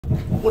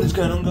What is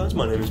going on, guys?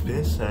 My name is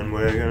Pierce and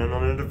we're going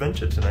on an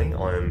adventure today.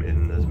 I am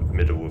in the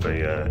middle of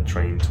a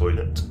train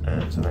toilet,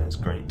 so that is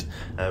great.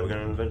 We're going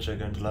on an adventure,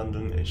 going to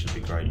London. It should be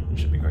great. It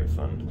should be great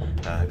fun.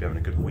 I hope you're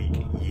having a good week,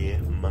 year,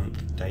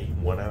 month, day,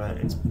 whatever.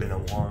 It's been a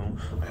while.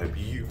 I hope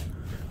you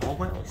are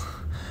well.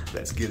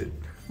 Let's get it.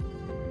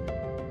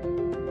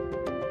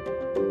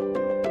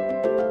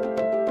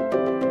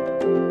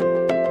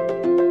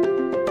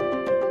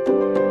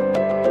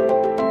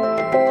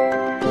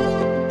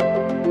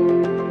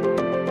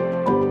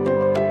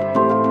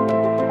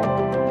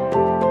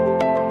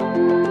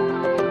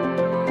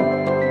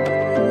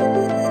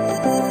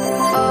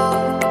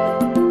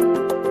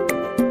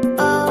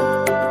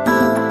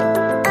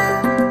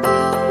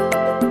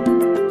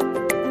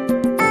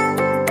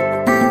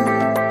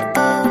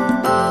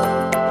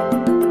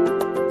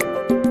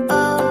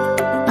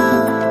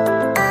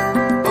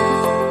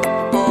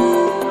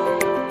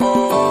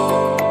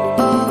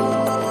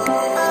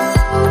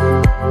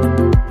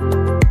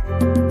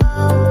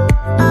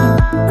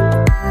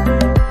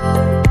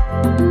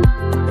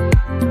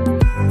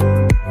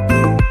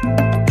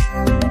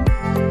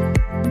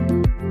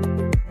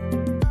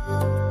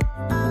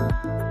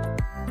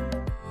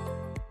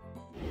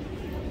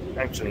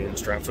 Actually in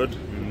Stratford,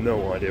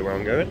 no idea where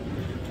I'm going.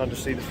 Time to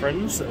see the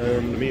friends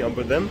and meet up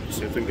with them,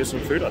 see if we can get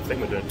some food. I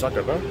think we're doing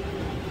Taco Bell,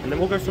 and then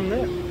we'll go from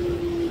there.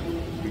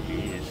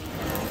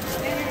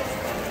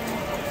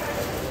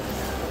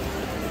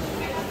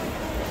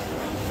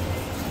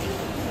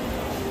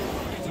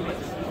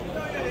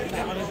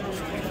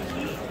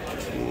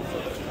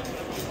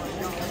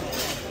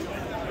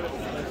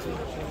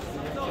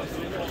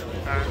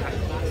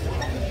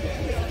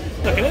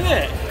 Looking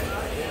at it.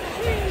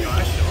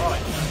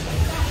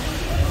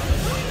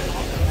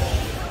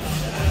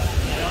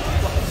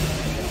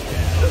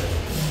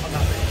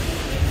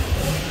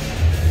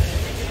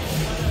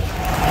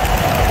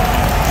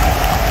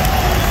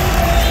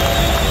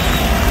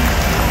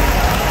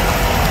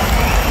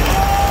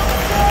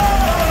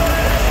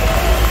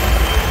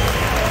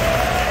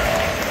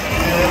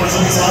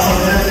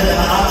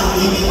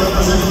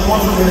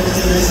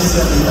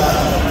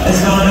 It's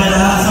going to be an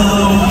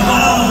absolute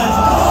battle.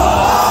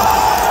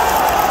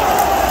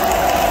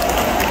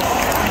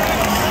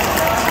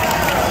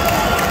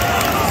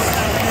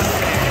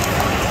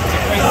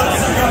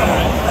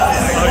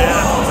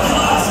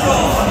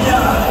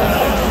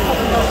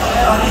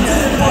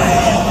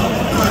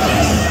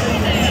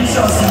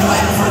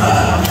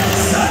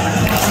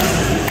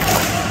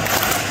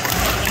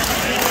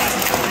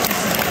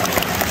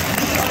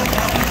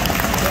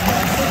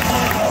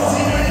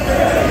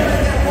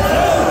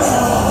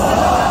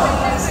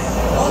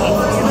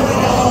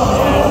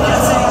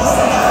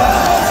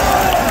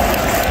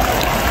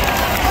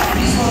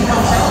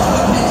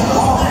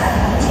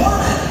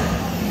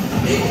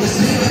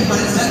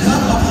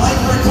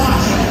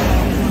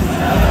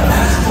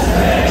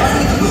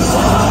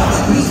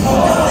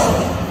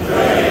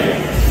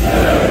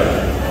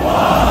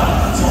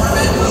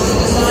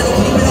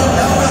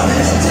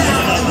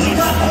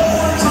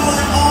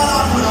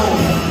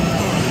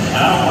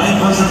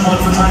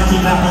 For trying to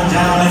keep that one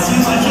down. It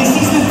seems like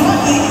he's been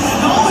threatening.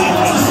 Not only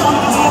was the song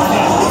he's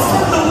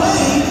turned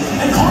away,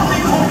 and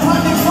Carving called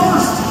threatening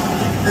first.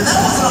 And that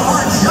wasn't a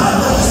hard shot,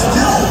 but it was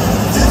still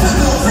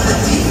difficult for the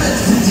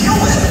defense to deal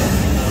with.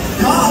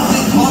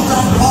 Carving bumped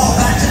off the ball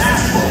back to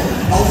Asheville.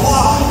 A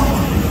walk.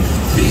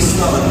 Beast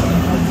mode.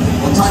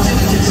 We'll touch it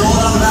and control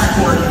it on the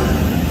backcourt.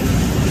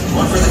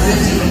 One for the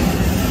 50.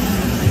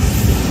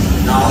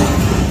 Nolly.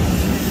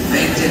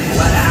 Faked it,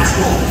 let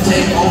Asheville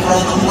take over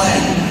on the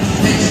play.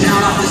 Pitch down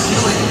off the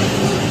ceiling.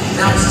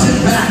 Now it's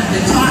tipped back.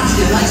 And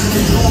Toxic, nice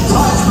controlled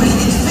touch, but he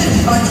gets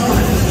 50 by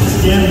Jordan.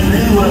 Again,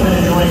 really what I've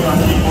been enjoying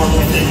on Kickboard.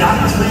 If they got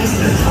the space,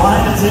 they're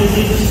trying to take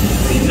it.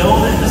 They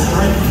know that the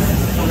strength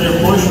of their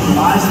push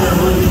relies on their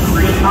ability to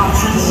create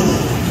options.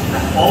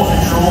 That ball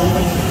control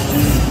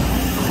is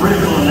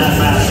critical in that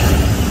fashion.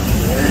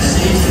 There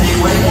seems to be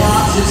way more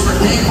options for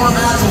Daycorp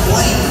as of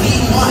late.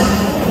 V1.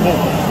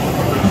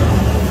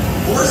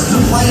 Forced to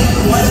play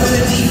quite a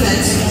bit of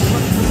defense.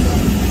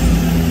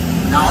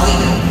 Nolly,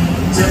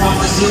 tip off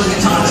the ceiling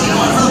and Toxic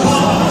going for the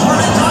ball.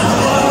 Jordan Toxic.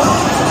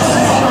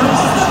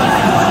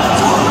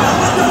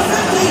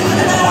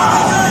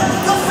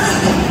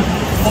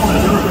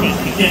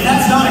 If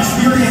that's not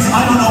experience,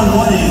 I don't know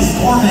what is.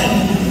 Foreman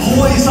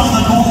poised on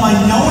the goal line,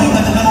 knowing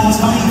that the middle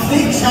was coming.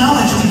 Big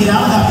challenge to get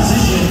out of that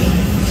position.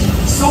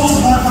 So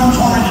smart from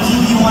Torment to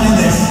keep V1 in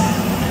this.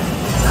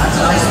 That's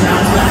a nice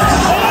bounce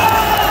back.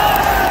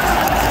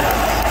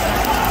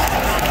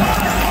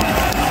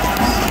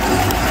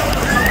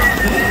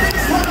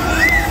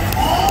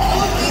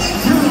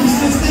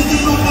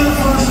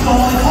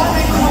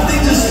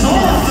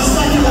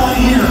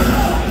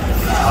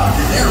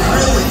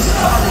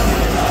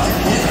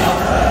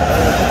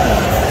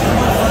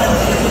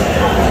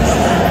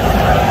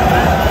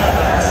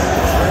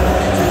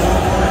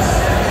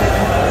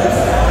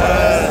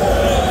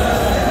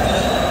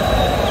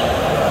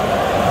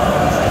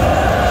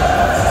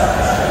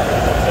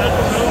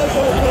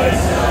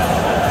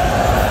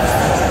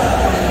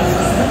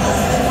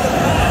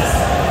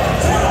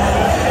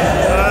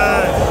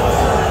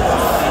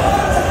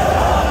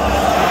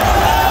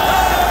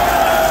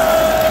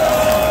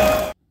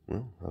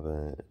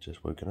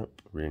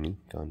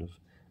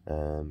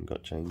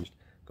 got changed,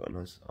 got a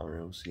nice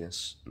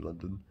RLCS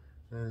London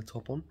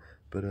top on,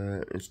 but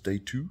it's day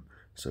 2,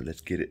 so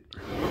let's get it.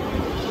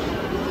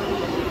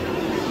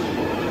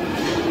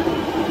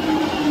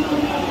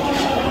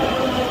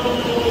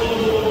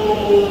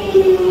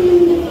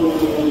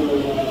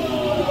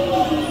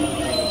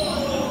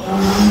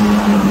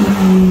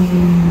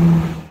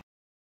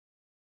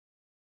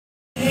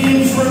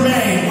 Teams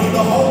remain with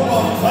the hope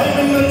of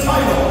claiming the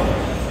title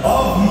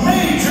of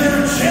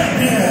Major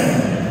Champion.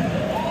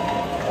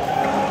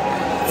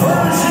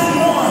 Version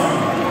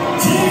 1,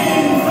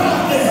 Team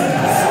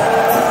Falcons.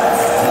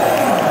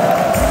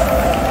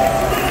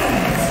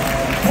 Wins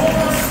for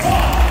a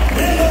spot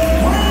in the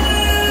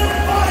grand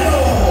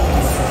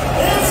finals.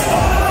 It's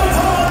finally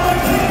time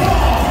to kick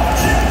off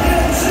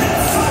Championship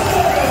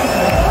Sunday.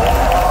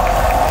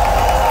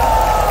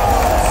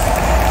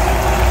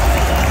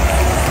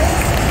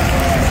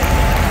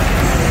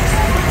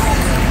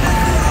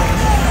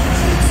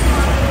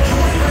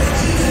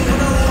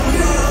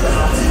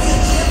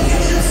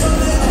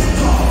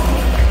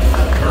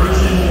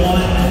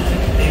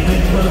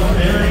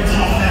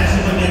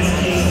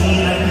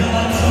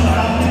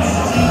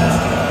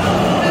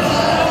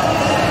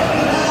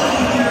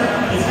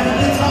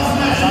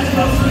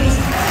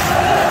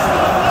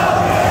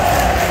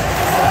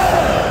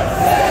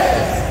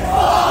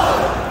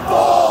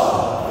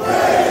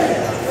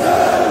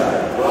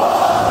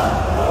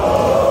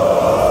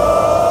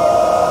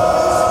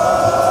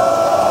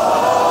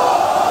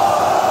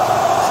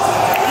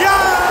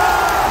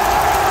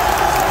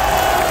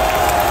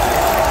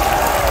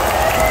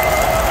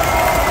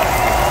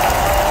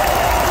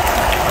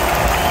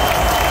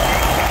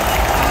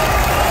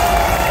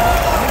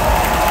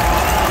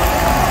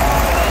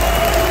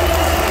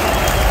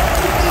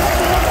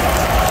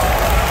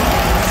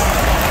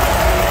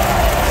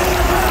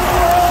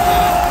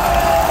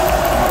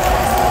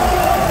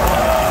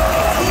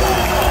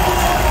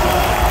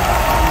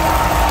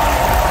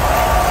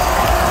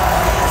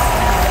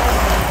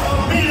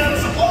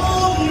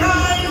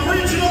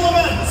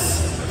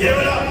 Give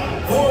it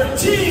up for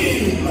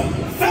Team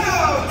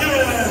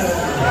Falcons!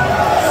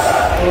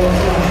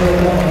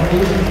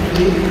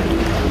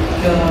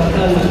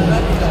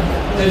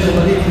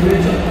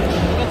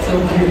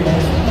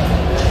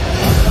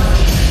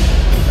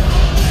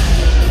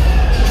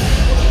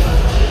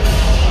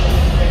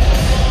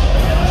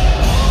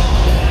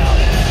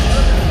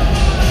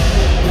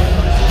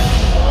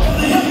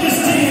 The youngest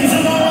teams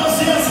in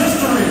RLCS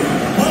history,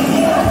 with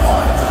more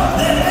heart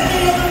than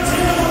any other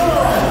team in the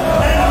world,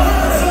 and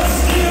nerves of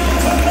steel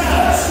to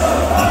match the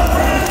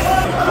grand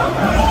finals.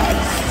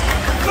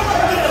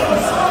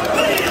 Falcons,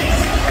 these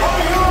are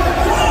your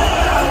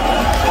grand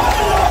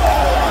finals.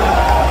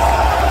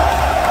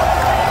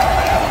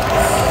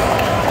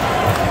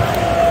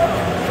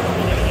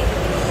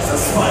 So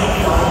Spike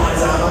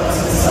finalized out on this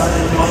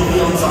decided might be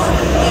on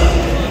target.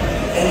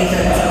 Any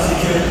kind of touch he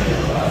could.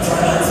 Try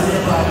not to be a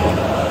problem.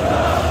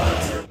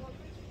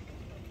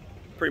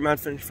 Pretty mad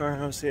finish for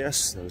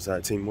RLCS. There was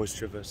Team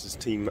Moisture versus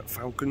Team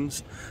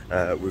Falcons.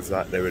 With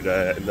that, they were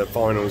in the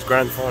finals,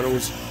 grand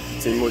finals.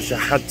 Team Moisture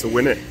had to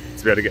win it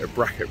to be able to get a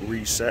bracket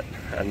reset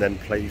and then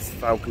play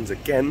Falcons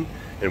again,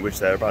 in which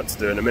they're about to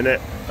do in a minute.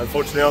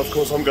 Unfortunately, of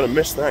course, I'm going to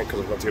miss that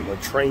because I've got to get my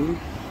train.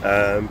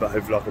 But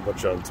hopefully I can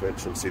watch it on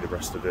Twitch and see the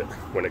rest of it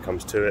when it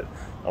comes to it.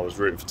 I was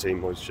rooting for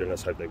Team Moisture.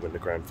 Let's hope they win the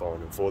grand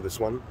final for this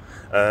one.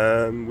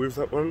 With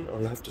that one,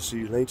 I'll have to see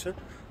you later.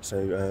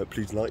 So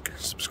please like,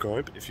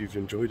 subscribe if you've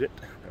enjoyed it,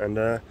 and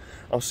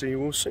I'll see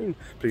you all soon.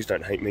 Please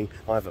don't hate me.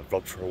 I haven't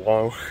vlogged for a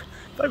while.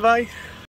 Bye bye.